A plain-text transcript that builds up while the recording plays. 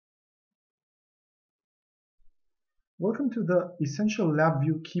Welcome to the Essential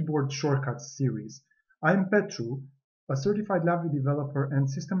LabVIEW Keyboard Shortcuts series. I'm Petru, a certified LabVIEW developer and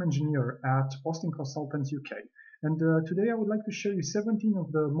system engineer at Austin Consultants UK. And today I would like to show you 17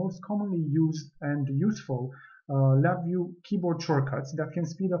 of the most commonly used and useful LabVIEW keyboard shortcuts that can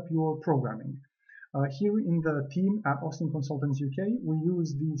speed up your programming. Here in the team at Austin Consultants UK, we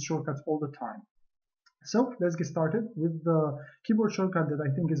use these shortcuts all the time. So let's get started with the keyboard shortcut that I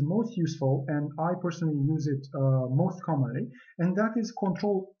think is most useful, and I personally use it most commonly, and that is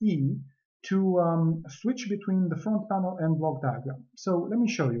Ctrl-E to switch between the front panel and block diagram. So let me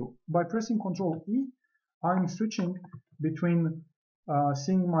show you. By pressing Ctrl-E, I'm switching between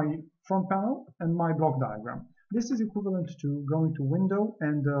seeing my front panel and my block diagram. This is equivalent to going to Window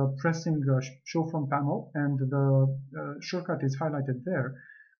and pressing Show Front Panel, and the shortcut is highlighted there.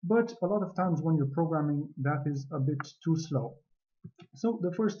 But a lot of times when you're programming, that is a bit too slow. So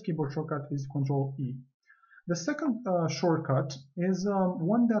the first keyboard shortcut is Ctrl-E. The second shortcut is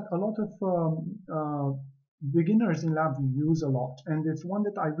one that a lot of beginners in LabVIEW use a lot, and it's one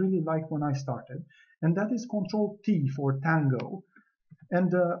that I really like when I started, and that is Ctrl-T for Tango.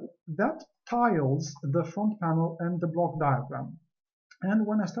 And that tiles the front panel and the block diagram. And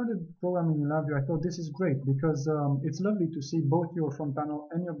when I started programming in LabVIEW, I thought this is great because it's lovely to see both your front panel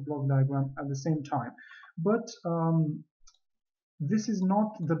and your block diagram at the same time. But this is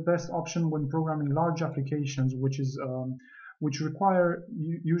not the best option when programming large applications, which require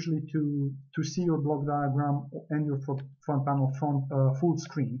usually to see your block diagram and your front panel full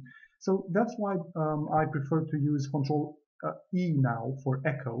screen. So that's why I prefer to use Ctrl-E now for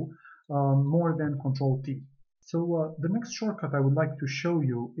echo more than Ctrl-T. So the next shortcut I would like to show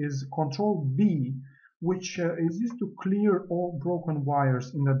you is Ctrl-B, which is used to clear all broken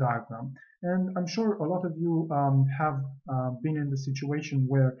wires in the diagram. And I'm sure a lot of you have been in the situation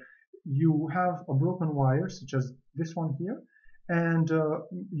where you have a broken wire, such as this one here, and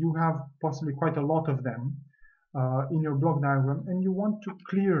you have possibly quite a lot of them in your block diagram, and you want to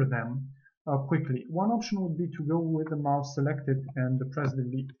clear them quickly. One option would be to go with the mouse selected and press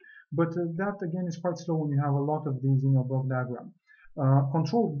delete. But that again is quite slow when you have a lot of these in your block diagram.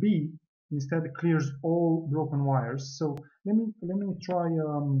 Ctrl-B instead clears all broken wires. So let me try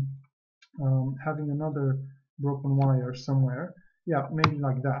having another broken wire somewhere. Yeah, maybe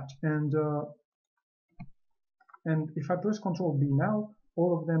like that. And if I press Ctrl-B now,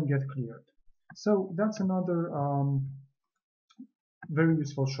 all of them get cleared. So that's another very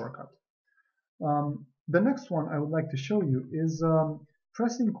useful shortcut. The next one I would like to show you is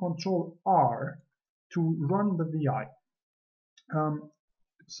pressing Ctrl-R to run the VI.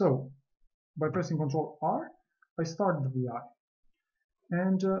 So by pressing Ctrl-R, I start the VI.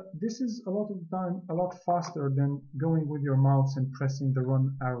 And this is a lot of time a lot faster than going with your mouse and pressing the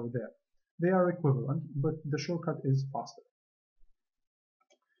run arrow there. They are equivalent, but the shortcut is faster.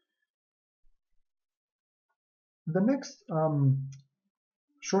 The next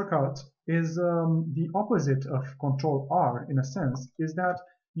shortcut is the opposite of Ctrl-R in a sense, is that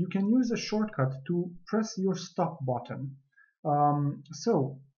you can use a shortcut to press your stop button.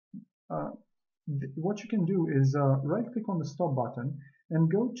 What you can do is right click on the stop button and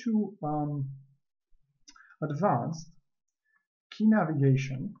go to Advanced, Key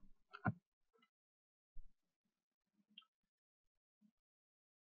Navigation,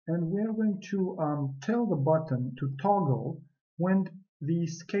 and we're going to tell the button to toggle when the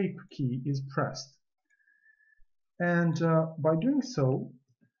escape key is pressed. And by doing so,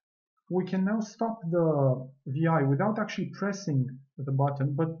 we can now stop the VI without actually pressing the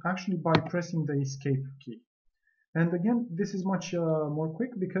button, but actually by pressing the escape key. And again, this is much more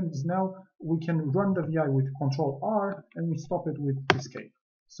quick because now we can run the VI with Ctrl-R and we stop it with escape.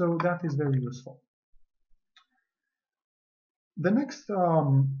 So that is very useful. The next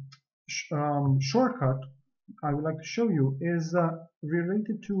shortcut I would like to show you is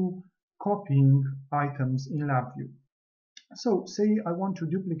related to copying items in LabVIEW. So say I want to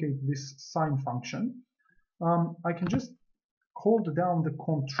duplicate this sign function. I can just hold down the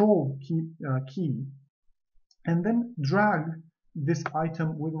Control key and then drag this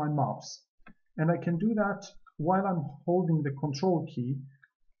item with my mouse. And I can do that while I'm holding the Control key.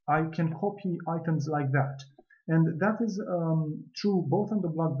 I can copy items like that. And that is true both on the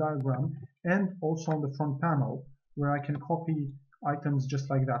block diagram and also on the front panel, where I can copy items just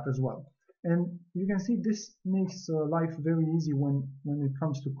like that as well. And you can see this makes life very easy when it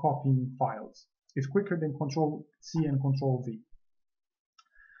comes to copying files. It's quicker than Ctrl-C and Ctrl-V.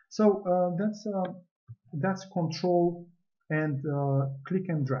 So that's Control and click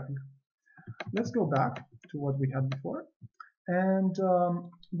and drag. Let's go back to what we had before. And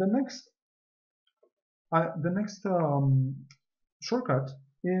the next The next shortcut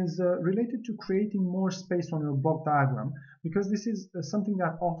is related to creating more space on your block diagram, because this is something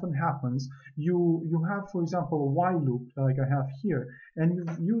that often happens. You have, for example, a while loop like I have here, and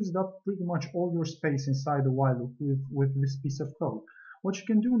you've used up pretty much all your space inside the while loop with this piece of code. What you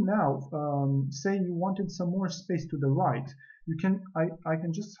can do now, say you wanted some more space to the right, I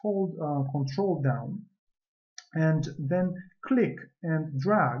can just hold Ctrl down and then click and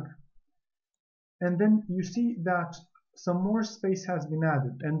drag, and then you see that some more space has been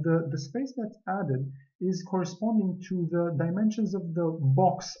added, and the space that's added is corresponding to the dimensions of the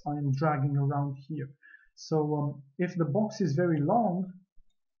box I'm dragging around here. So if the box is very long,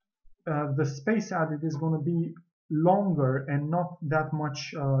 the space added is going to be longer and not that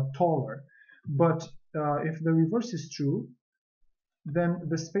much taller. But if the reverse is true, then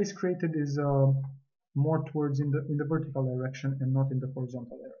the space created is more towards in the vertical direction and not in the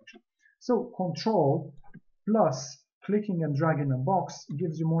horizontal direction. So Control plus clicking and dragging a box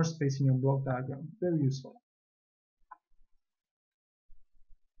gives you more space in your block diagram. Very useful.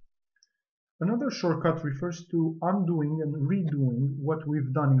 Another shortcut refers to undoing and redoing what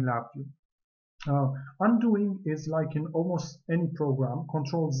we've done in LabVIEW. Undoing is like in almost any program,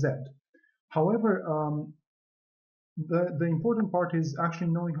 Ctrl-Z. However, the important part is actually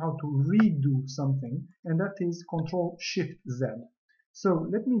knowing how to redo something, and that is Ctrl-Shift-Z. So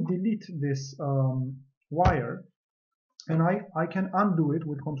let me delete this wire, and I can undo it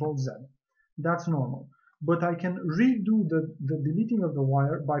with Ctrl-Z. That's normal. But I can redo the deleting of the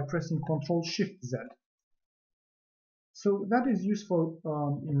wire by pressing Ctrl-Shift-Z. So that is useful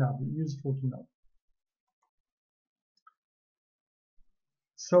in LabVIEW, useful to know.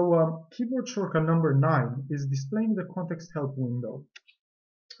 So keyboard shortcut number 9 is displaying the context help window,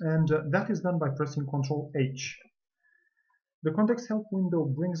 and that is done by pressing Ctrl-H. The context help window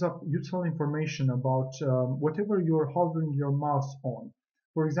brings up useful information about whatever you're hovering your mouse on.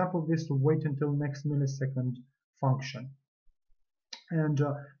 For example, this will wait until next millisecond function. And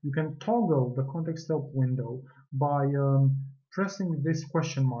you can toggle the context help window by pressing this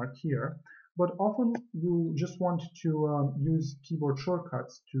question mark here. But often you just want to use keyboard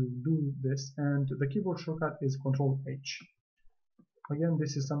shortcuts to do this, and the keyboard shortcut is Ctrl-H. Again,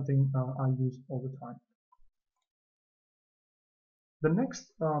 this is something I use all the time. The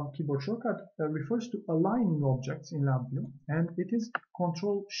next keyboard shortcut refers to aligning objects in LabVIEW, and it is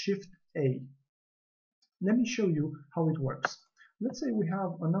Ctrl-Shift-A. Let me show you how it works. Let's say we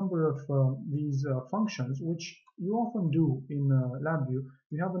have a number of these functions, which you often do in LabVIEW.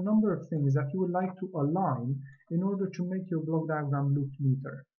 You have a number of things that you would like to align in order to make your block diagram look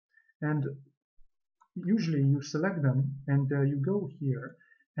neater. And usually you select them and you go here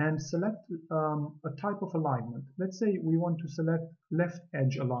and select a type of alignment. Let's say we want to select left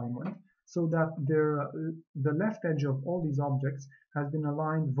edge alignment, so that the left edge of all these objects has been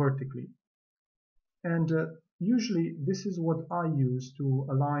aligned vertically. And usually this is what I use to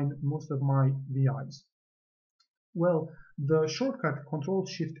align most of my VIs. Well, the shortcut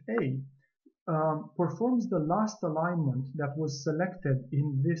Ctrl-Shift-A performs the last alignment that was selected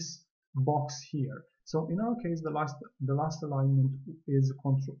in this box here. So in our case, the last alignment is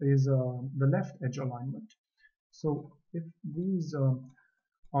the left edge alignment. So if these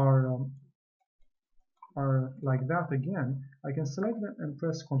are like that again, I can select them and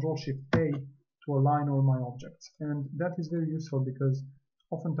press Ctrl-Shift-A to align all my objects. And that is very useful because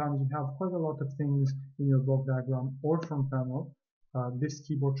oftentimes you have quite a lot of things in your block diagram or front panel. This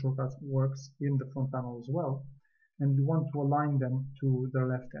keyboard shortcut works in the front panel as well, and you want to align them to the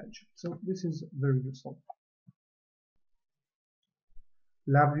left edge. So this is very useful.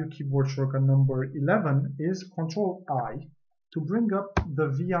 LabVIEW keyboard shortcut number 11 is Ctrl-I to bring up the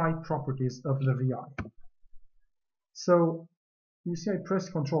VI properties of the VI. So you see I press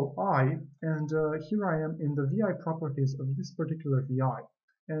Ctrl-I, and here I am in the VI properties of this particular VI.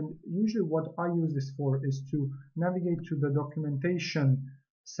 And usually what I use this for is to navigate to the documentation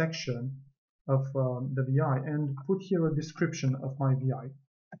section of the VI and put here a description of my VI.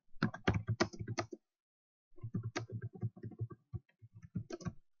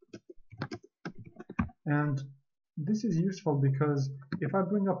 And this is useful because if I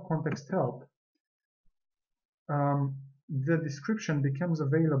bring up context help, the description becomes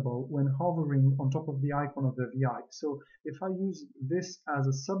available when hovering on top of the icon of the VI. So if I use this as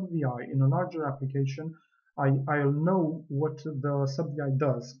a sub-VI in a larger application, I'll know what the sub-VI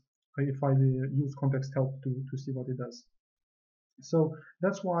does if I use context help to see what it does. So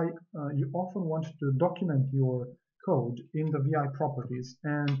that's why you often want to document your code in the VI properties.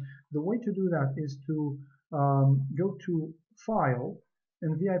 And the way to do that is to go to File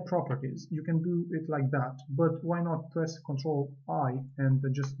and VI properties. You can do it like that, but why not press Ctrl-I and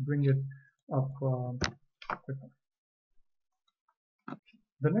just bring it up quicker.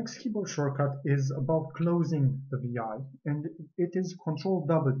 The next keyboard shortcut is about closing the VI, and it is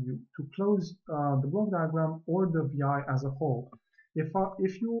Ctrl-W to close the block diagram or the VI as a whole.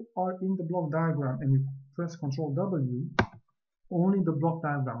 If you are in the block diagram and you press Ctrl-W, only the block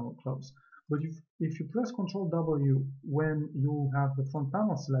diagram will close. But if you press Ctrl-W when you have the front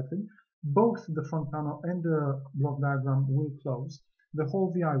panel selected, both the front panel and the block diagram will close. The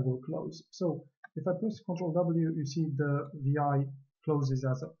whole VI will close. So if I press Ctrl-W, you see the VI closes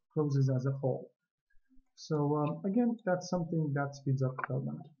as a whole. So again, that's something that speeds up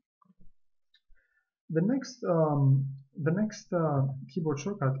development. The next keyboard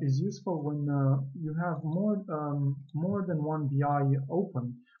shortcut is useful when you have more than one VI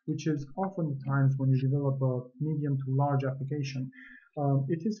open, which is often the times when you develop a medium to large application.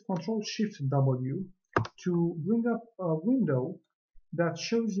 It is Ctrl-Shift-W to bring up a window that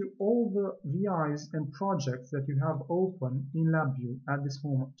shows you all the VIs and projects that you have open in LabVIEW at this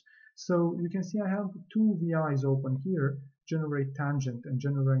moment. So you can see I have two VIs open here, generate tangent and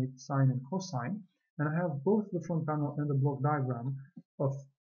generate sine and cosine, and I have both the front panel and the block diagram of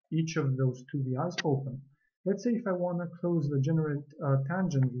each of those two VIs open. Let's say if I want to close the generate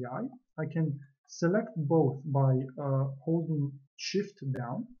tangent VI, I can select both by holding Shift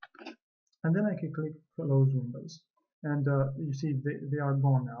down, and then I can click close windows. And you see they are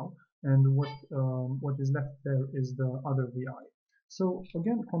gone now, and what is left there is the other VI. So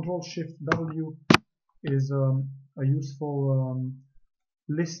again, Ctrl-Shift-W is a useful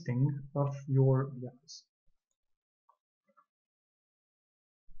listing of your VIs.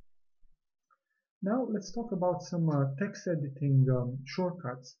 Now let's talk about some text editing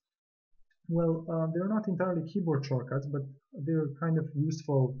shortcuts. Well, they're not entirely keyboard shortcuts, but they're kind of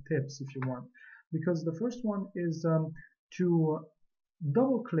useful tips if you want. Because the first one is to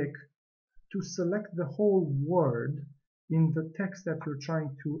double-click to select the whole word in the text that you're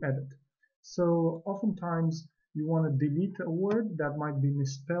trying to edit. So oftentimes you want to delete a word that might be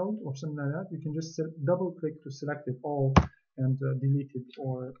misspelled or something like that. You can just double-click to select it all and delete it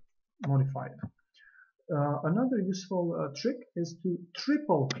or modify it. Another useful trick is to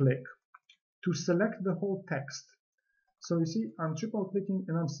triple-click to select the whole text. So you see, I'm triple-clicking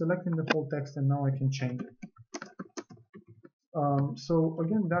and I'm selecting the whole text, and now I can change it. So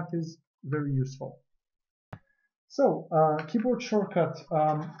again, that is very useful. So keyboard shortcut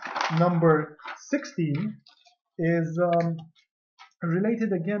number 16 is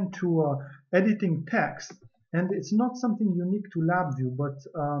related again to editing text, and it's not something unique to LabVIEW, but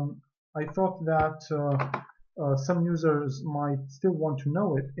I thought that some users might still want to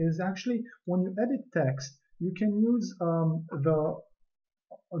know it, is actually when you edit text, you can use the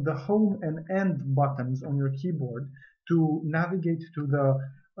home and end buttons on your keyboard to navigate to the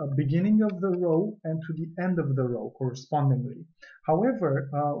beginning of the row and to the end of the row correspondingly. However,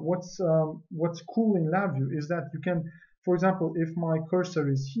 what's cool in LabVIEW is that you can, for example, if my cursor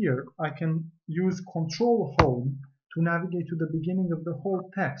is here, I can use Ctrl-Home to navigate to the beginning of the whole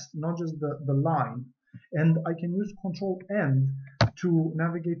text, not just the line. And I can use Ctrl-End to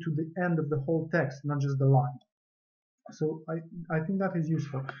navigate to the end of the whole text, not just the line. So I think that is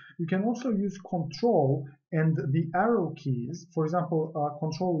useful. You can also use Control and the arrow keys, for example,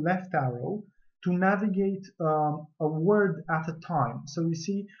 Control left arrow, to navigate a word at a time. So you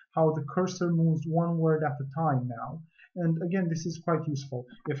see how the cursor moves one word at a time now. And again, this is quite useful.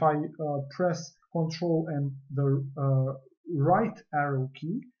 If I press Control and the right arrow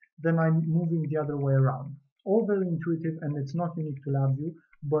key, then I'm moving the other way around. All very intuitive, and it's not unique to LabVIEW,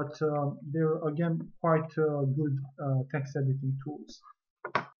 but they're again quite good text editing tools.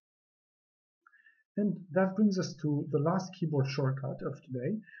 And that brings us to the last keyboard shortcut of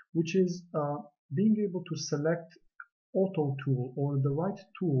today, which is being able to select Auto tool, or the right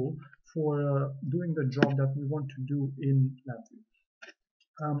tool for doing the job that we want to do in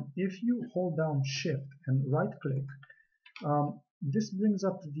LabVIEW. If you hold down Shift and right click, this brings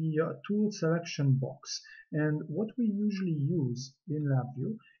up the tool selection box, and what we usually use in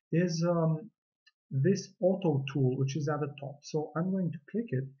LabVIEW is this Auto tool, which is at the top. So I'm going to click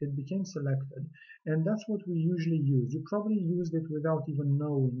it, it became selected, and that's what we usually use. You probably used it without even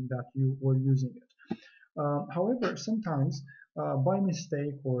knowing that you were using it. However, sometimes by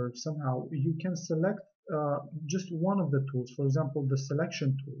mistake or somehow you can select just one of the tools, for example the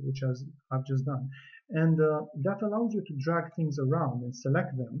selection tool, which I've just done, and that allows you to drag things around and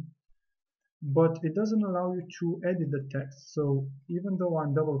select them, but it doesn't allow you to edit the text. So even though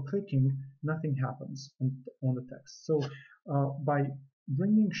I'm double clicking, nothing happens on the text. So by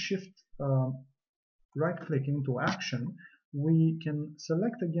bringing Shift right click into action, we can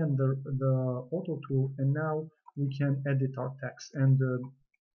select again the auto tool, and now we can edit our text and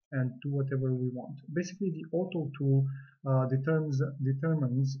do whatever we want. Basically, the auto tool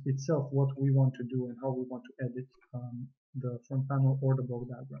determines itself what we want to do and how we want to edit the front panel or the block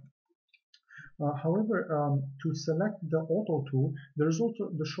diagram. However, to select the auto tool, there is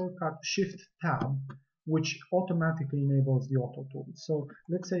also the shortcut Shift-Tab, which automatically enables the auto tool. So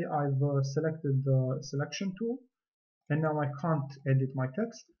let's say I've selected the selection tool, and now I can't edit my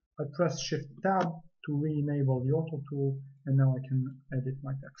text. I press Shift-Tab to re-enable the auto tool, and now I can edit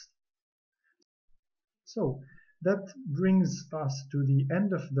my text. So that brings us to the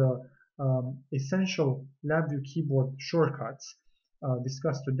end of the essential LabVIEW keyboard shortcuts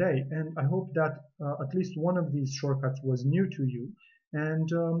discussed today, and I hope that at least one of these shortcuts was new to you, and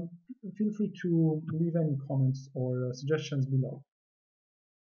feel free to leave any comments or suggestions below.